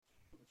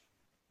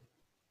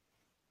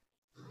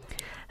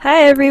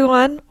Hi,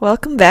 everyone.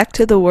 Welcome back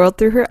to The World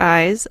Through Her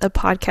Eyes, a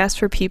podcast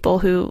for people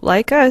who,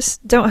 like us,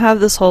 don't have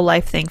this whole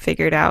life thing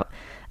figured out.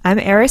 I'm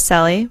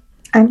Araceli,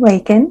 I'm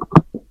Lakin.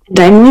 And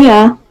I'm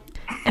Leah.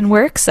 and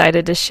we're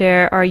excited to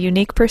share our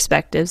unique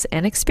perspectives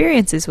and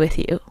experiences with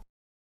you.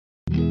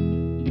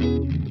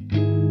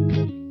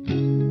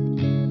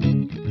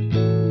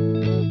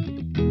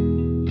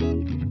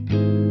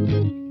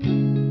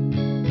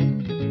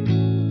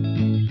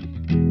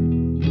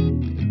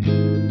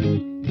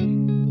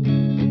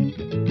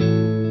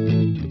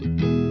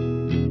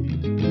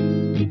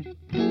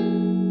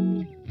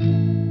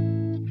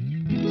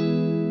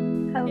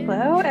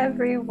 Hello,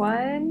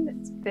 everyone.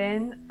 It's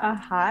been a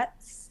hot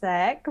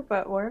sec,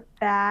 but we're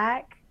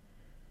back.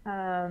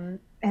 And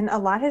a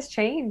lot has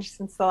changed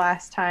since the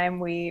last time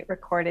we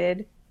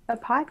recorded a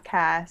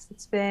podcast.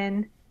 It's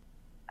been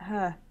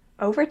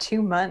over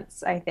 2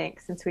 months, I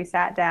think, since we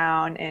sat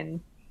down and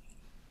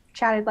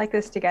chatted like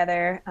this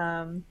together.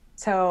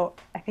 So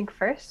I think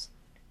first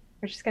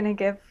we're just going to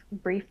give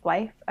brief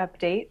life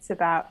updates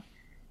about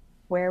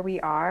where we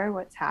are,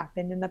 what's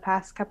happened in the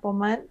past couple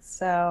months.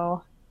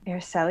 So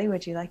Araceli,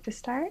 would you like to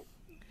start?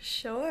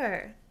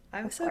 Sure.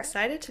 I'm so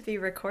excited to be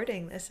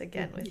recording this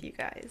again with you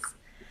guys.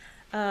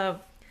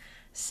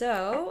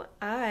 So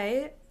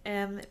I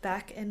am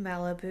back in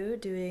Malibu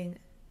doing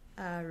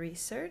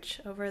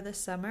research over the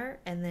summer,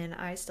 and then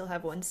I still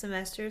have one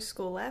semester of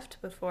school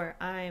left before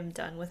I'm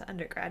done with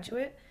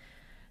undergraduate.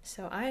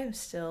 So I am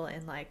still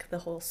in like the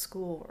whole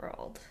school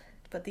world,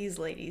 but these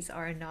ladies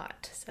are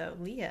not. So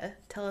Leah,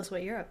 tell us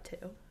what you're up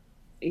to.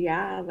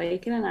 Yeah,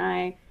 Lakin and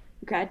I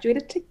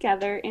graduated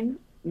together in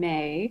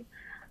May,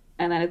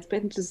 and then it's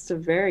been just a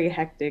very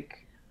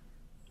hectic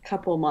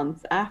couple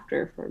months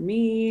after for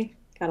me.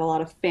 Got a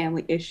lot of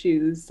family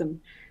issues,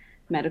 some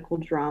medical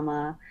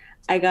drama.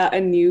 I got a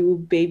new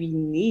baby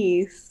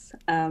niece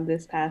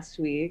this past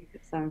week,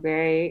 so I'm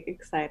very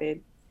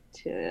excited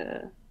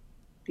to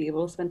be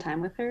able to spend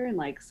time with her and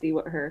like see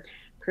what her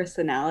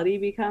personality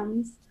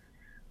becomes.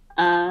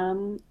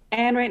 And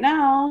right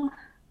now,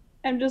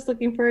 I'm just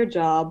looking for a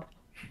job.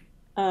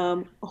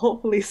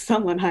 Hopefully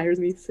someone hires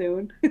me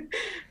soon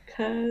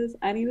because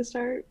I need to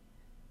start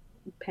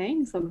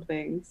paying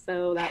something.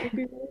 So that would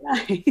be really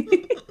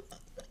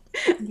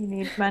nice. You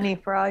need money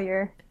for all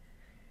your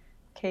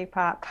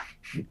K-pop.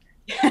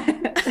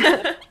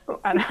 Yeah.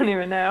 I don't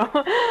even know.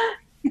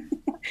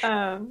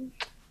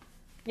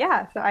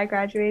 Yeah, so I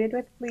graduated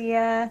with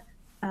Leah.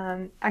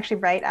 Actually,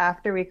 right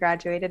after we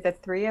graduated, the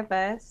three of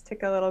us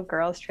took a little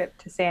girls' trip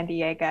to San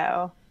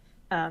Diego.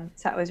 So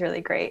that was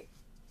really great.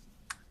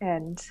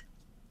 And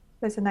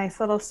it was a nice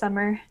little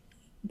summer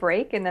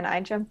break. And then I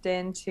jumped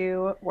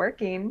into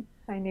working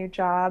my new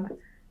job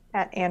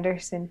at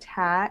Anderson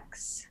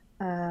Tax.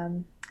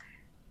 And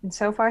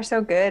so far,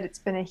 so good. It's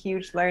been a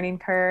huge learning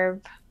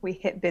curve. We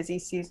hit busy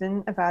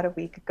season about a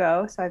week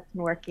ago. So I've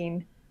been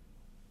working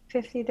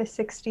 50 to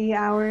 60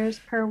 hours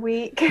per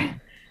week,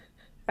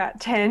 about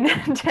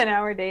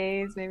 10-hour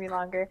days, maybe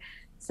longer.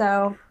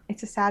 So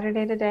it's a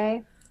Saturday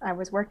today. I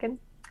was working.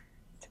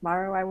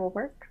 Tomorrow I will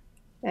work.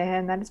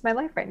 And that is my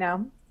life right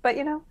now. But,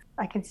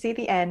 I can see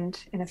the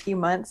end in a few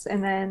months,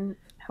 and then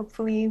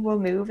hopefully we'll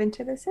move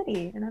into the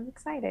city. And I'm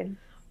excited.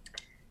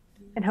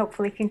 And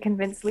hopefully can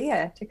convince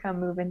Leah to come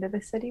move into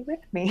the city with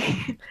me.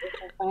 If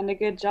I find a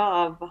good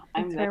job,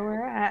 I'm That's where there.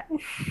 we're at.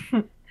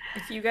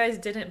 If you guys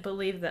didn't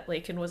believe that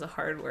Lakin was a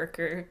hard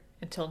worker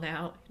until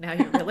now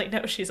you really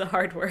know she's a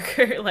hard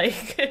worker,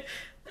 like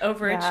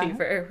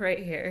overachiever right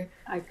here.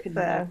 I could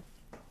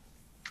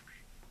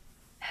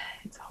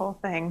It's a whole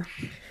thing.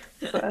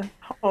 It's a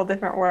whole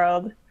different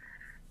world.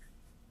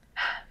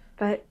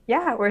 But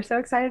yeah, we're so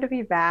excited to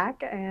be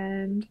back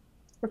and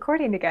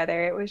recording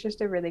together. It was just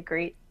a really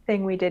great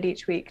thing we did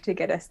each week to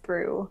get us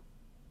through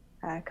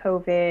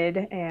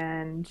COVID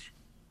and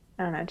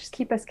I don't know, just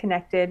keep us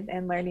connected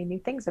and learning new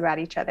things about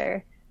each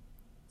other.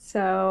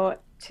 So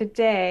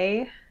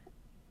today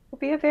will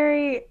be a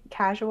very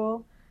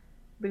casual,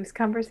 loose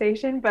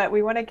conversation, but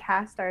we want to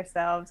cast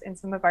ourselves in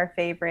some of our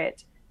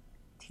favorite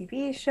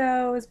TV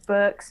shows,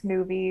 books,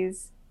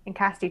 movies, and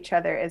cast each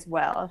other as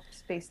well,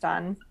 just based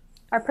on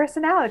our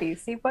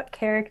personalities. See what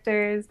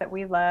characters that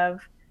we love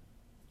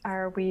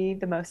are we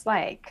the most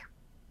like.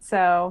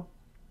 So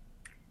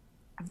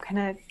I'm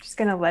just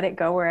gonna let it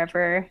go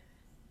wherever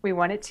we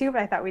want it to,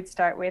 but I thought we'd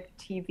start with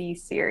TV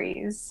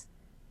series.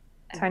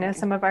 So I know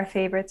some of our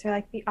favorites are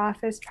like The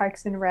Office,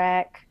 Parks and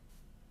Rec,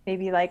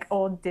 maybe like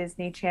old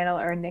Disney Channel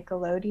or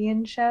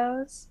Nickelodeon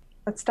shows.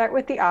 Let's start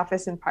with The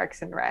Office and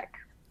Parks and Rec.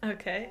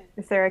 Okay.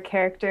 Is there a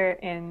character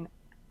in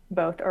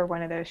both or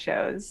one of those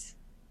shows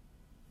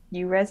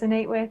you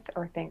resonate with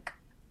or think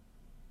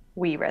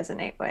we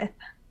resonate with?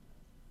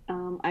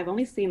 I've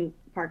only seen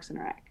Parks and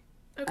Rec.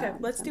 Okay,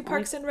 let's so do I'm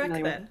Parks and Rec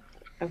familiar then.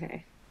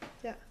 Okay.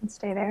 Yeah. And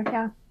stay there.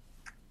 Yeah.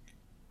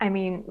 I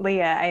mean,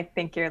 Leah, I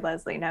think you're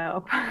Leslie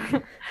Knope.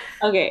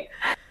 Okay.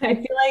 I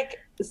feel like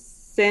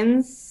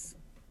since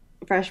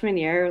freshman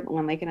year,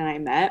 when Lakin and I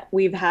met,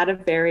 we've had a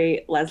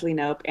very Leslie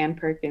Knope and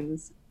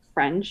Perkins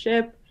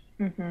friendship.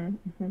 Mm-hmm,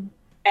 mm-hmm.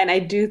 And I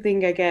do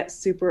think I get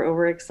super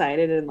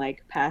overexcited and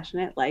like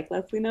passionate like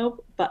Leslie Knope,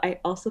 but I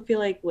also feel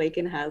like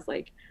Lakin has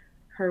like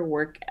her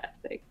work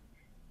ethic.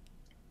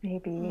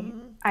 Maybe.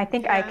 Mm, I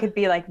think I yeah. could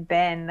be like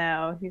Ben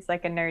though. He's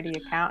like a nerdy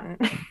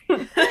accountant.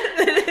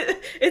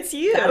 It's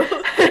you.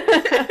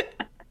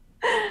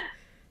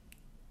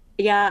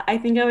 Yeah, I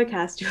think I would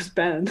cast you as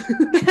Ben.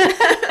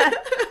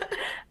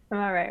 I'm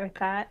all right with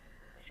that.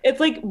 It's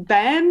like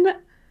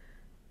Ben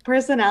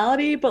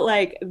personality, but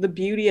like the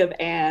beauty of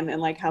Anne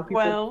and like how people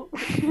Well,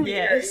 here, you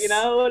Yes.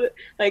 know?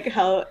 Like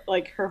how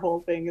like her whole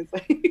thing is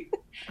like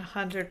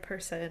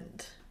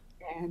 100%.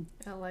 Anne.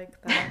 I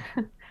like that.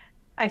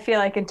 I feel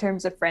like in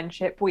terms of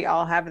friendship, we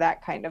all have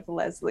that kind of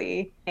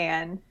Leslie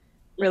and Mhm.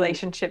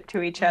 relationship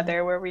to each Mhm.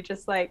 other where we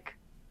just like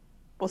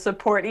will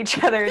support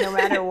each other no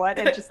matter what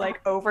and just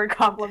like over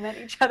compliment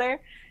each other,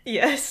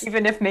 Yes.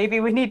 even if maybe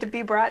we need to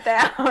be brought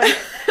down.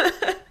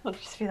 We'll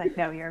just be like,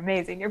 no, you're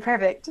amazing. You're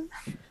perfect.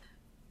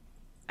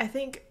 I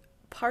think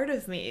part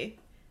of me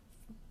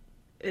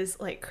is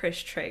like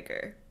Chris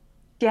Traeger.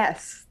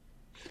 Yes.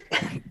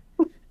 That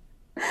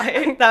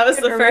was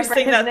Could the first remember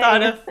thing his that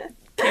thought name.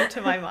 of came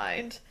to my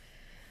mind.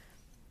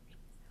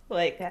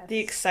 Like the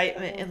Yes.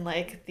 excitement and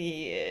like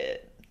the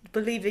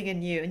believing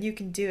in you and you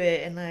can do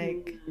it and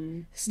like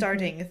Mhm.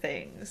 starting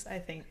things. I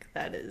think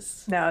that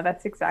is. No,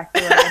 that's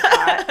exactly what I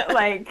thought.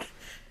 Like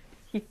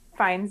he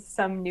finds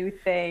some new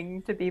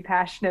thing to be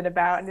passionate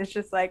about and is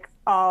just like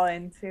all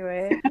into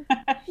it.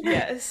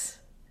 Yes.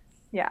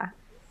 Yeah,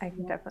 I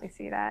can Yeah. definitely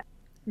see that.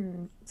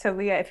 So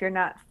Leah, if you're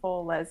not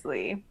full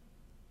Leslie,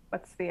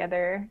 what's the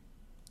other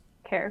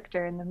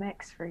character in the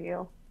mix for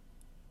you?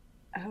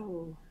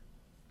 Oh.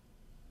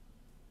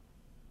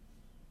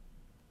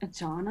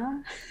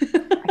 Jonna?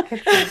 I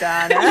could see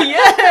Donna.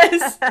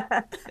 Yes.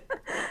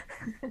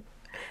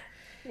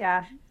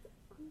 Yeah,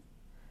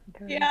 I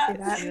totally Yeah. see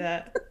that. See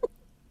that.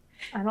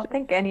 I don't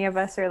think any of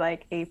us are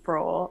like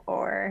April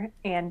or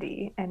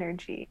Andy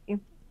energy. I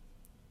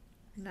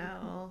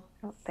No.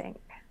 don't think.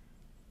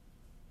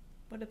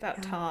 What about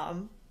Yeah.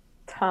 Tom?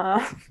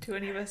 Tom. Do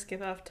any of us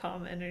give off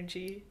Tom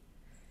energy?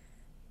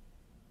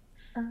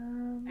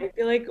 I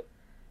feel like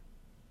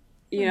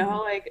you know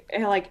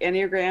how like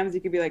Enneagrams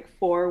you could be like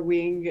four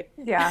wing.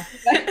 Yeah.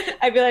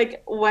 I feel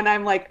like when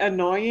I'm like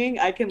annoying,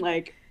 I can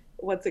like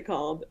what's it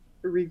called?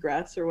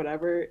 Regress or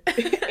whatever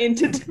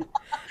into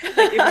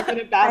like if I'm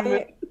in a bad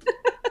mood.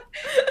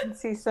 I can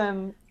see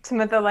some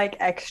of the like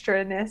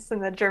extraness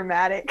and the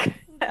dramatic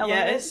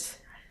elements.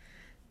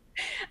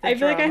 Yes. I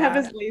feel like I have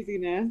drama. his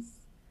laziness.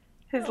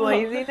 His Oh.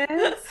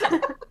 laziness.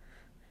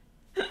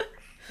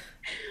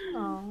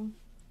 Oh,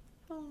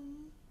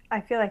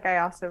 I feel like I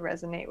also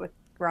resonate with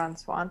Ron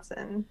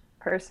Swanson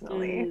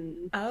personally.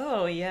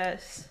 Oh,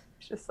 yes.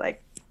 It's just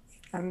like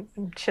I'm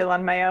chill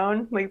on my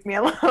own. Leave me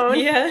alone.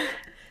 Yeah.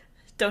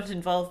 Don't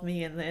involve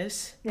me in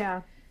this.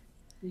 Yeah.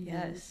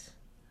 Yes.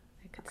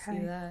 I could see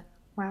Okay. that.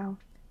 Wow.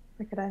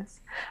 Look at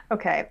us.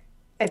 Okay.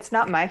 It's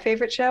not my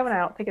favorite show, and I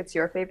don't think it's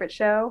your favorite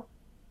show,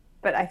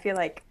 but I feel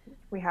like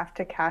we have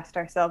to cast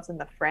ourselves in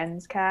the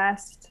Friends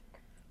cast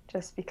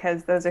just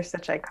because those are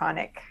such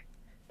iconic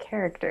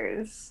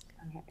characters.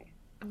 Okay.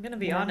 I'm gonna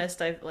be Yeah.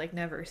 honest, I've like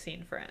never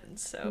seen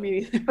Friends, so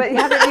Me neither. But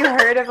haven't you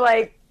heard of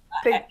like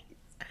the,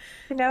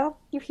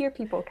 you hear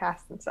people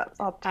cast themselves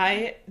all the time.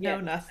 I know Yeah,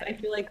 I nothing.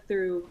 feel like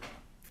through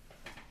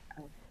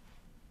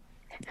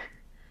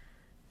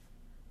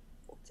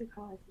what's it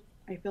called?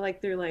 I feel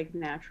like through like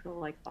natural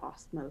like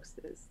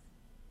osmosis.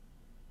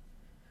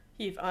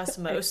 You've I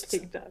osmosed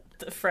picked up.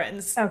 the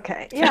Friends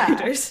Okay. Yeah.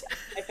 characters.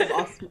 I said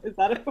osmosis. Is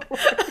that a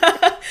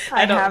word?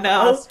 I don't have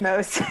know.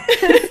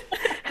 osmosis.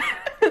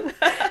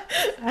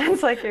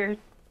 Sounds like you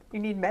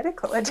need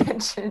medical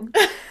attention.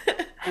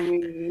 I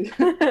mean,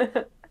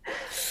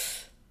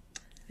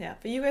 Yeah,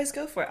 but you guys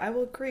go for it. I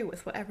will agree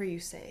with whatever you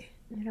say.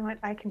 You know what?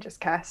 I can just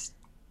cast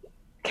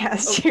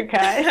you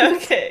guys.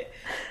 Okay.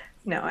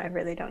 No, I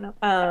really don't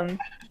know.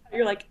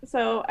 you're like,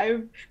 so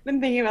I've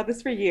been thinking about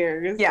this for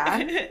years.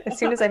 Yeah, as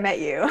soon as I met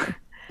you.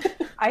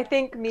 I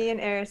think me and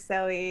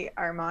Araceli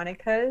are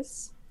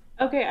Monica's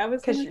Okay, I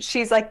was gonna, because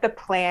she's like the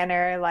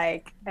planner,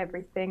 like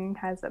everything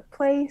has a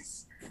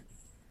place.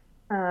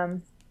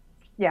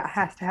 Yeah,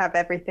 has to have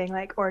everything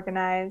like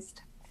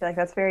organized. I feel like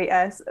that's very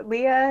us.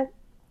 Leah,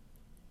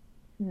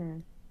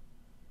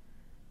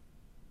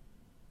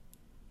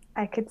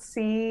 I could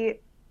see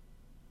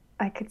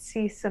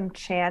some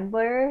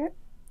Chandler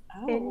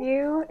in oh,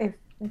 you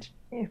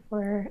if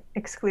we're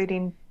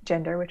excluding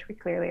gender, which we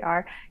clearly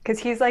are, because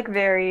he's like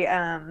very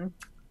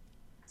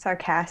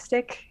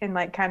sarcastic and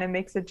like kind of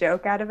makes a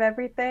joke out of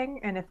everything,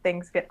 and if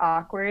things get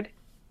awkward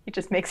he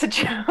just makes a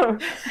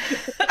joke.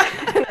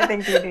 I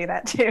think you do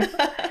that too,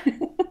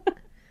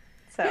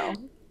 so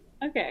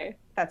okay.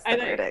 that's I the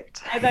thought-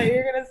 verdict. I thought you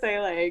were gonna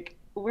say like,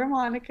 we're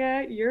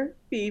Monica, you're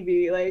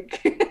Phoebe,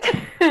 like.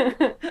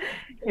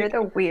 You're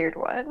the weird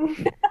one.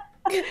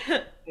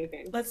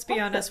 Okay. Let's be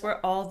honest, we're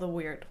all the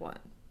weird one.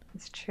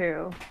 It's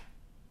true.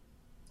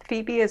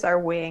 Phoebe is our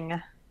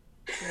wing,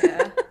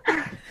 Yeah.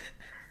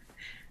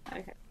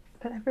 Okay.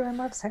 but everyone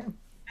loves her.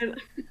 I-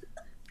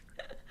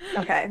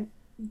 Okay,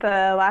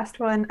 The last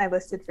one I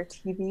listed for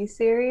TV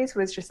series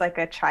was just like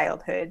a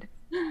childhood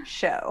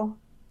show.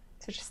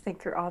 So just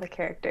think through all the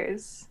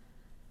characters.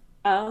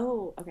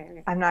 Oh, okay,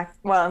 okay. I'm not,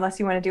 well, unless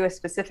you want to do a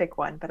specific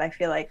one, but I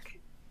feel like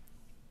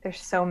there's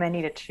so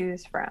many to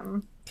choose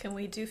from. Can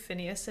we do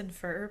Phineas and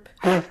Ferb?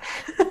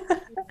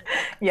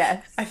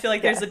 Yes. I feel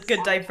like there's a yes.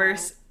 good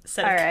diverse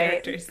set of All right.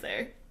 characters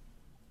there.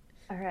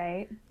 All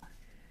right.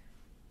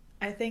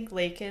 I think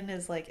Lakin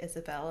is like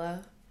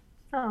Isabella.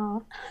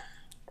 Oh,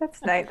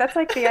 that's nice. That's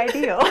like the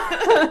ideal.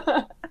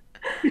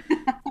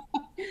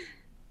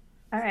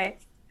 All right.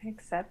 I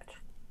accept.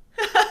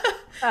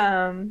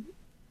 Um,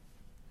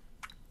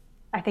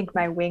 I think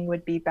my wing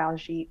would be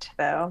Baljeet,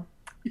 though.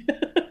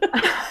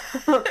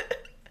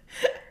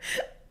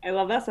 I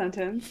love that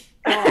sentence.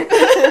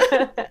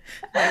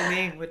 My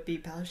wing would be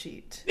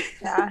Baljeet.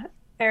 Yeah.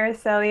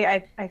 Araceli,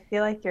 I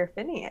feel like you're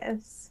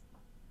Phineas.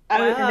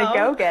 I was, Wow. The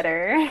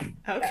go-getter.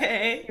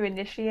 Okay. You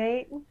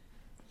initiate.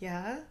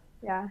 Yeah.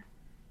 Yeah.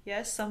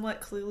 Yes,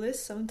 somewhat clueless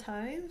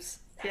sometimes.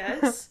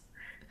 Yes.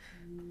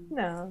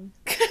 No.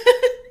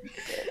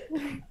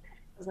 I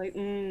was like,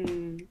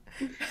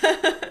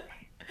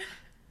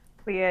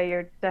 Leah,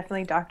 you're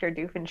definitely Dr.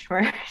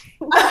 Doofenshmirtz.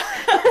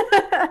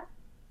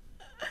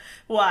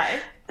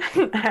 Why?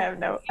 I have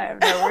no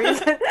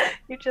reason.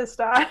 You just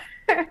are.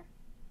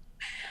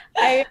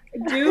 I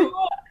do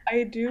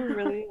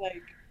really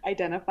like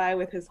identify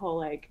with his whole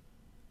like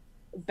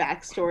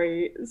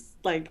backstory,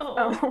 like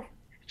Oh.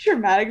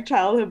 traumatic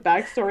childhood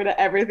backstory to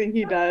everything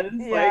he does.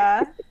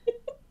 Yeah.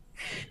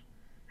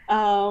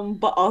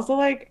 But also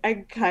like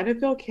I kind of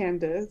feel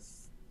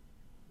Candace.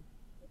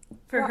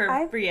 For Well, her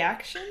I-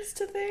 reactions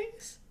to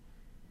things?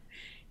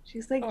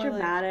 She's like Or, like-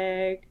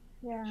 dramatic.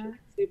 Yeah. She's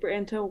super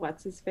into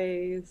what's his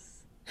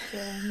face.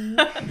 Jeremy. And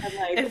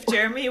like If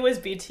Jeremy was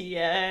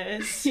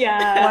BTS.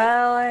 yeah.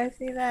 Well, I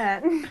see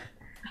that.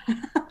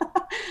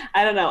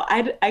 I don't know.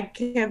 I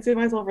can't see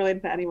myself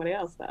relating to anybody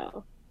else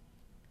though.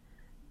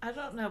 I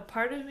don't know.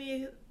 Part of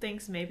me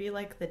thinks maybe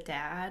like the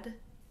dad.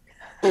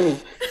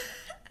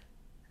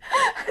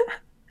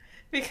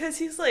 Because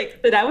he's like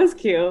But that was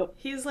cute.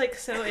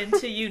 so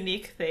into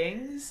unique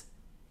things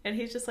and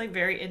he's just like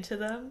very into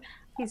them.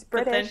 He's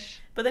But then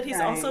British. he's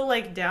Right. also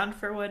like down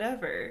for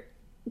whatever.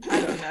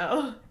 I don't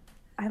know.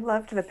 I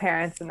loved the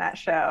parents in that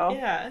show.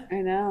 Yeah. I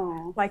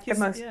know. Like the He's-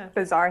 most yeah.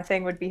 bizarre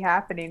thing would be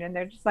happening, and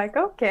they're just like,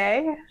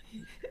 okay,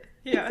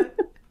 Yeah.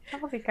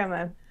 I'll become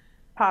a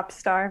pop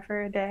star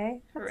for a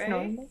day. That's Right?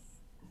 normal.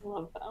 I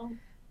love them.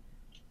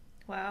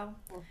 Wow.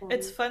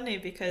 It's funny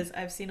because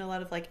I've seen a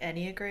lot of like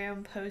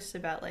Enneagram posts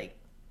about like,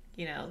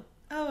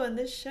 oh, in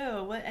this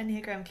show, what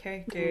Enneagram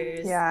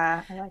characters?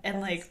 Yeah, I like And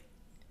those. like,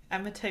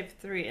 I'm a type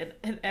 3,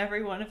 and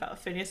everyone about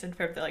Phineas and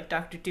Ferb, they're like,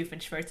 Dr.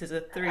 Doofenshmirtz is a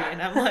 3, and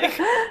I'm like,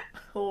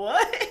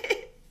 what?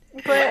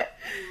 But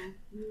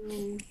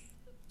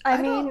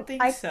I mean, don't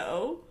think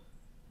so.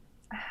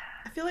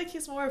 I feel like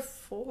he's more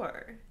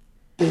 4.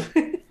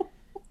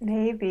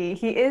 maybe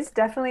he is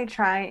definitely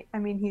trying. I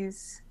mean,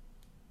 he's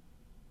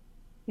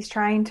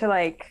trying to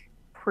like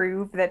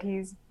prove that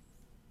he's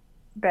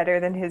better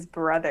than his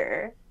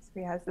brother. So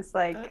he has this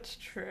like, That's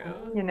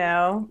true.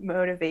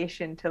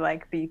 motivation to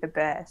like be the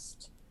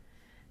best.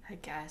 I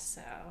guess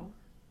so.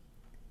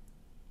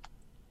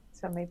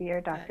 So maybe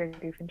you're Dr.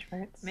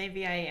 Doofenshmirtz.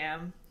 Maybe I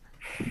am.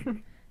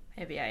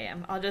 Maybe I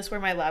am. I'll just wear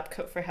my lab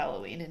coat for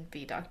Halloween and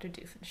be Dr.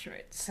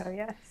 Doofenshmirtz. Oh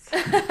yes,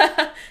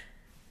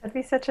 that'd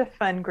be such a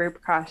fun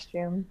group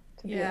costume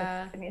to be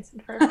Yeah. like Phineas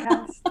and Ferb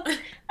cast.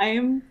 I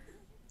am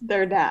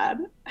their dad.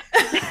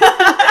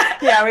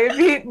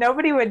 Yeah,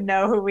 nobody would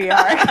know who we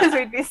are because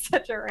we'd be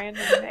such a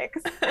random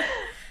mix.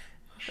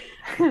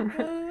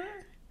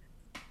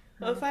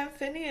 Well, if I'm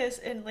Phineas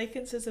and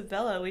Lakin's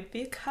Isabella, we'd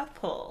be a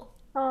couple.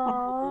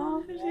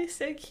 Aww. It'd be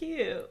so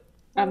cute.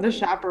 I'm the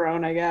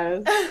chaperone, I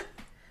guess.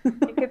 You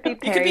could be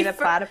Perry the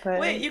platypus.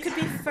 Wait, you could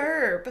be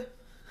Ferb.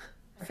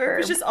 Ferb Ferb.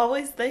 is just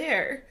always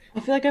there. I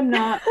feel like I'm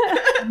not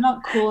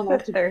cool The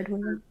enough to third be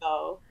one. her,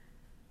 though.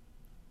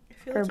 I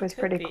feel like Ferb you was could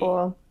pretty be.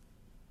 cool.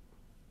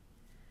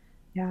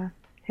 Yeah,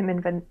 him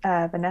and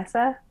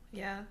Vanessa.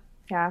 Yeah.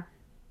 Yeah,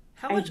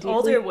 How I much deeply-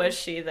 older was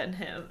she than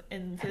him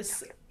in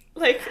this?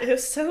 Like, it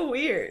was so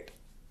weird.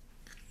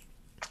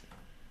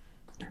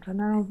 I don't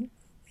know.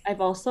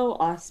 I've also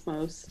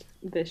osmosed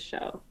this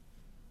show.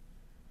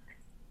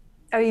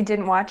 Oh, you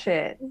didn't watch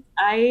it?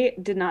 I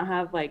did not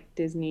have like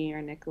Disney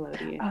or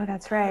Nickelodeon. Oh,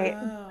 that's right.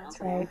 Oh, That's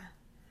right.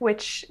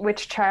 Which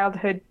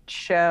childhood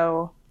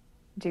show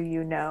do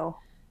you know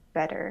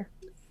better?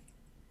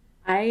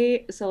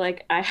 I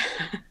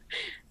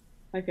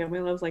my family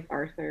loves like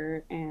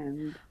Arthur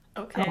and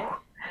Okay.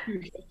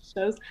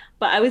 shows.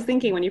 But I was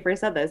thinking when you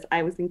first said this,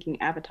 I was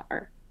thinking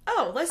Avatar.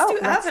 Oh, let's Oh, do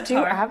let's do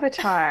Avatar.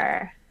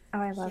 Avatar. Oh,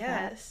 I love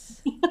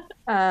Yes.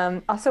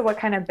 that. Also, what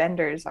kind of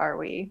benders are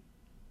we?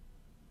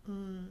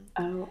 Hmm.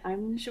 Oh,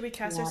 I'm Should we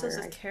cast ourselves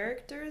Water, as I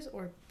characters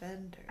or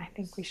benders? I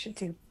think we should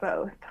do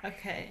both.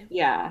 Okay.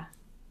 yeah.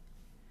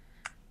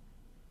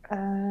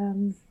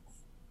 Um,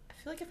 I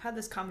feel like I've had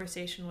this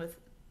conversation with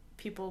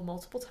people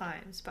multiple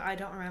times, but I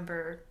don't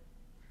remember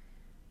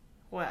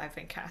what I've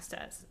been cast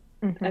as.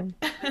 Mhm.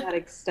 I've had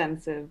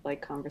extensive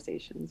like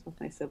conversations with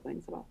my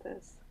siblings about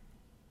this.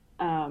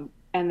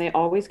 And they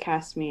always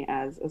cast me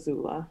as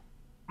Azula.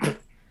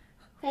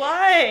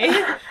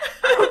 Why?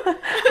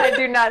 I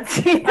do not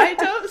see I that.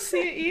 don't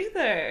see it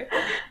either.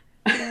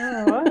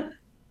 No.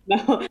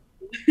 No,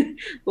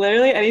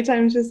 literally,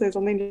 anytime she says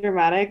something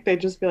dramatic, they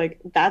just be like,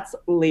 "That's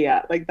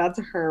Leah. Like that's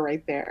her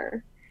right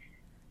there."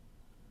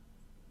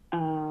 I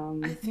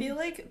Um, feel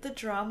like the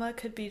drama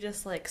could be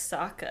just like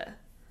Sokka.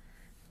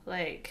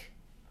 Like,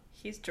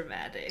 he's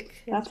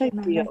dramatic. It's that's dramatic.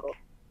 ideal.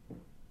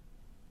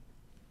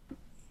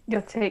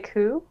 You'll take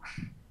who?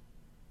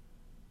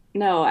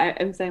 No,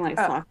 I'm saying like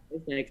Oh. Sokka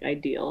is like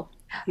ideal.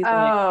 He's like,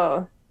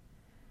 Oh,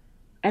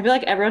 I feel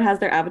like everyone has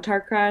their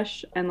avatar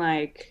crush, and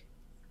like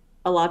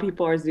a lot of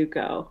people are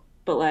Zuko,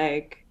 but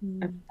like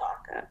I'm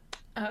Sokka.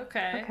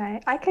 Okay. okay.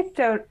 I could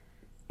do.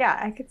 Yeah,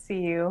 I could see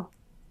you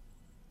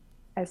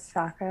as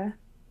Sokka.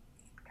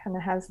 Kind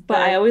of has But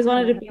I always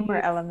wanted to be humor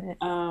element.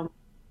 um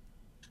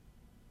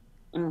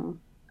uh,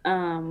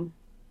 um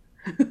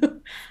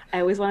I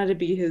always wanted to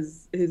be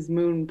his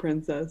moon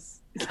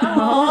princess.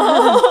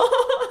 Oh.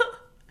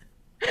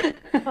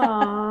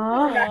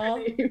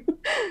 Aww.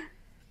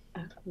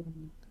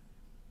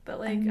 But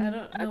like, I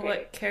don't know Okay.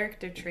 what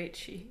character trait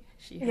she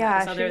has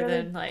Yeah, she other really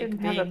than like didn't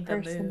have a being the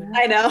moon. personality.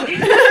 I know.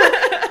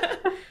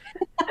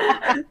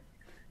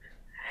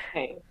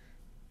 Hey,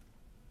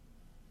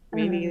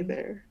 me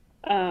neither.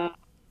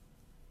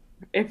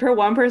 If her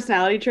one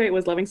personality trait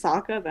was loving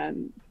Sokka,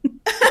 then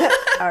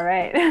All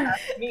right.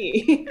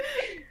 me.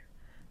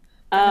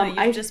 No, you've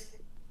I just.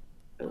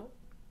 Oh.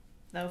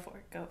 No, for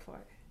it. Go for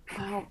it.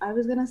 I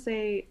was gonna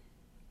say,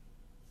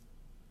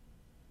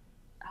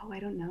 I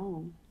don't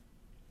know,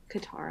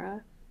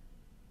 Katara.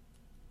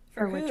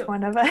 For who? which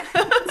one of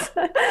us?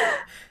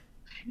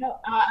 No,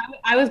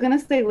 I was gonna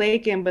say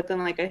Lakin, but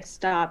then like I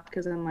stopped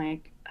because I'm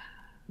like,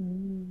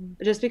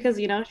 just because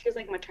she has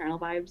like maternal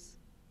vibes.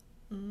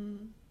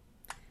 Mm,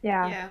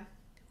 Yeah, yeah.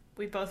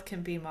 We both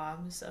can be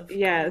moms of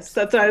Yes, course.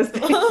 that's what I was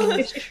thinking.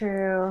 it's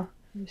true.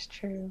 It's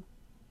true.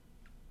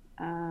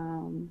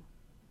 Um,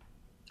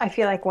 I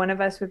feel like one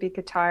of us would be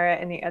Katara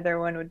and the other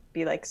one would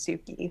be like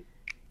Suki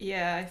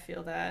Yeah, I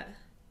feel that.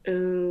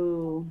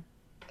 ooh,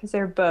 because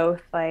they're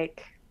both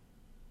like,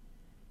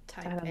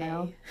 Type I don't A.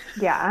 know.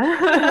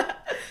 Yeah.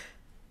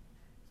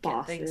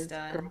 Get things bosses,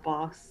 done. girl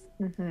boss.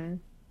 hmm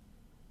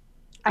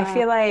I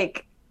feel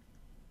like,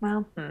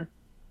 well,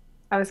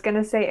 I was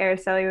gonna say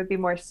Araceli would be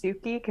more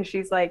Suki because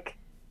she's like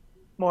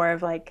more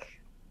of like,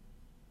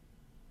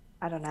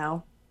 I don't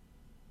know.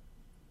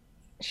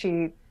 I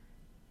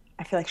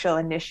feel like she'll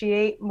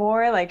initiate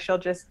more. Like she'll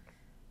just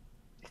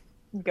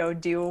go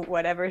do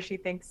whatever she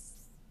thinks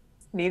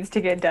needs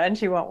to get done.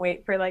 She won't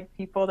wait for like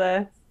people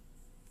to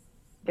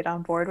get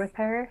on board with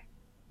her.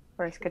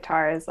 Whereas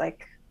Katara is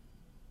like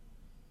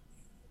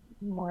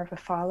more of a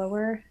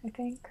follower, I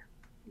think,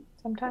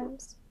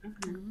 sometimes.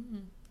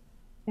 Mm,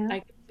 Yeah. I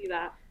can see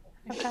that.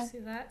 I Okay. can see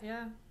that.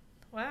 Yeah.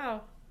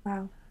 Wow.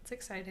 Wow. That's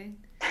exciting.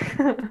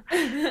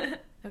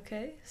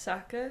 Okay,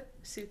 Sokka,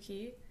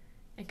 Suki,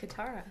 and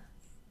Katara.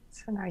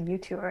 So now you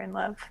two are in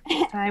love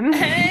this time.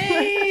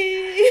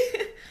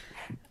 Hey!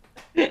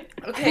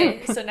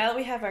 Okay, so now that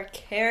we have our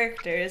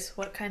characters,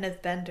 what kind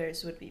of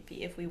benders would we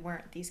be if we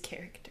weren't these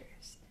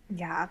characters?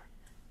 Yeah.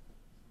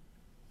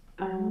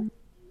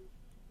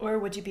 Or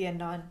would you be a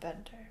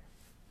non-bender?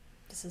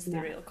 This is the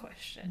No. real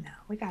question. No,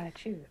 we gotta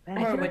choose. Or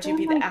I feel would like you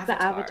be I'm the like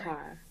the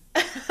Avatar?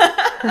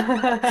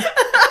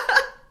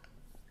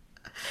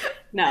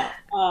 No.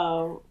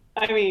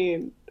 I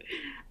mean,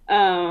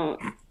 I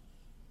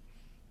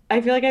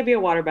feel like I'd be a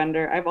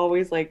waterbender. I've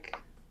always like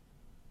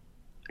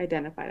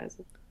identified as.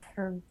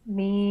 For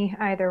me,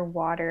 either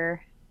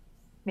water,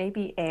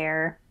 maybe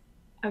air.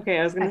 Okay,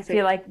 I was I gonna say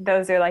feel like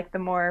those are like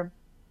they're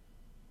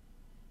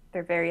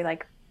very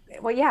like,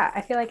 well, yeah,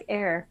 I feel like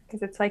air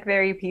because it's like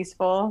very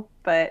peaceful,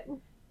 but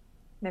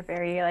they're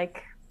very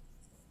like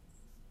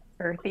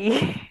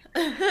earthy.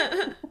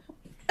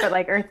 But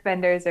like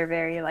earthbenders are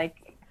very like,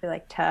 I feel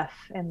like tough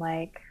and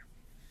like,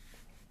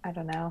 I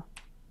don't know.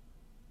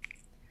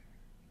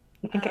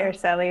 You think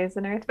Araceli is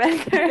an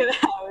earthbender? I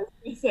was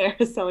gonna say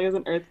Araceli is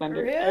an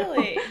earthbender.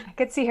 Really? I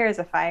could see her as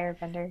a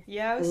firebender.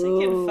 Yeah, I was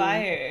thinking Ooh.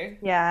 fire.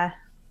 Yeah,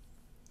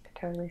 could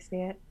totally see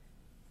it.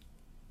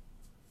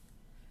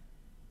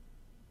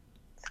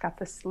 It's got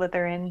the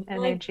Slytherin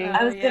energy.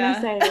 I was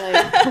yeah. gonna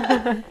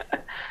say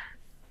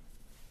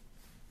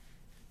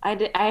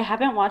like I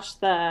haven't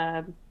watched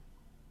the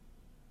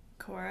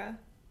Korra?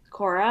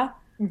 Korra,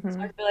 so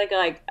Mhm. I feel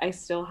like I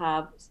still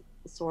have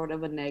sort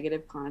of a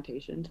negative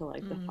connotation to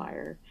like the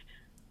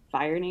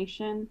Fire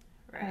Nation,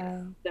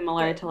 Right.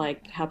 similar But- to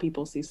like how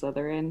people see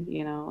Slytherin,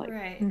 like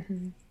Right.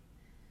 Mhm.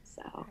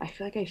 so I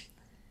feel like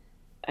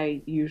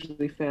I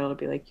usually fail to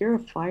be like you're a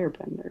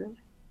firebender.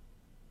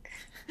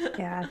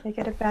 Yeah, they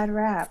get a bad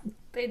rap.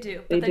 They do.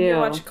 But They then you do.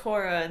 watch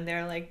Korra and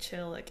they're like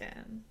chill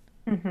again.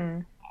 hmm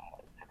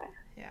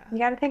Yeah. You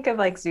got to think of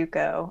like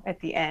Zuko at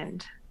the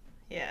end.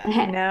 Yeah.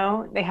 You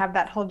know, they have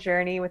that whole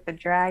journey with the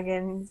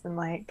dragons and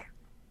like,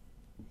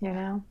 you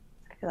know?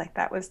 I feel like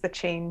that was the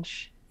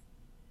change.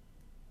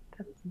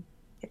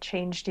 It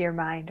changed your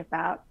mind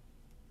about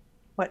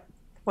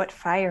what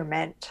fire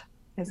meant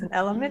as an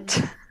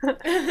element.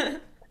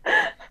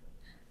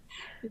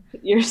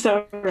 You're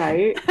so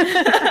right.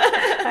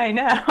 I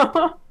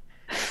know.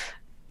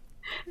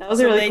 That was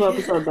a really cool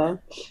episode, though.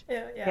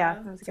 Yeah,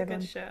 that was it's a good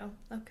one. show.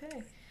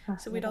 Okay, Oh,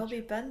 so we'd all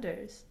be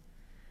benders.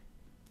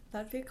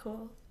 That'd be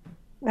cool.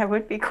 That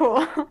would be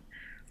cool.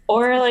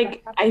 Or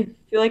like, I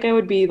feel like I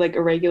would be like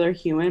a regular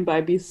human, but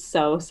I'd be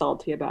so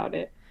salty about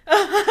it.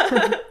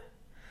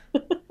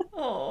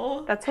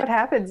 Oh, That's what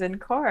happens in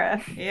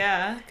Korra.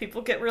 yeah,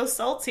 people get real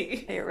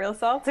salty, They get real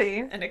salty.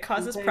 and it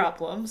causes Okay.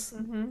 problems.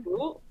 Mm-hmm.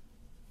 Ooh.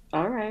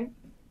 All right.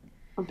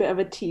 A bit of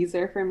a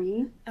teaser for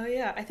me. Oh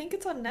yeah, I think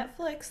it's on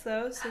Netflix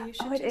though, so you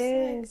should Oh, it just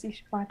is. You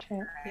should watch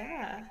it.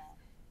 yeah.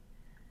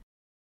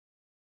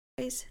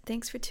 Guys,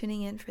 thanks for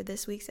tuning in for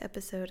this week's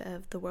episode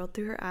of The World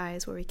Through Her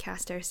Eyes, where we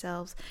cast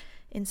ourselves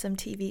in some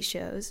TV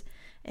shows.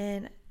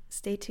 And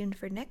stay tuned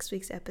for next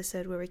week's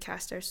episode where we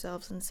cast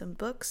ourselves in some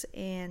books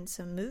and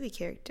some movie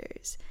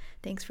characters.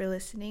 Thanks for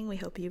listening. We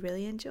hope you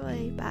really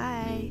enjoy.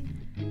 Bye.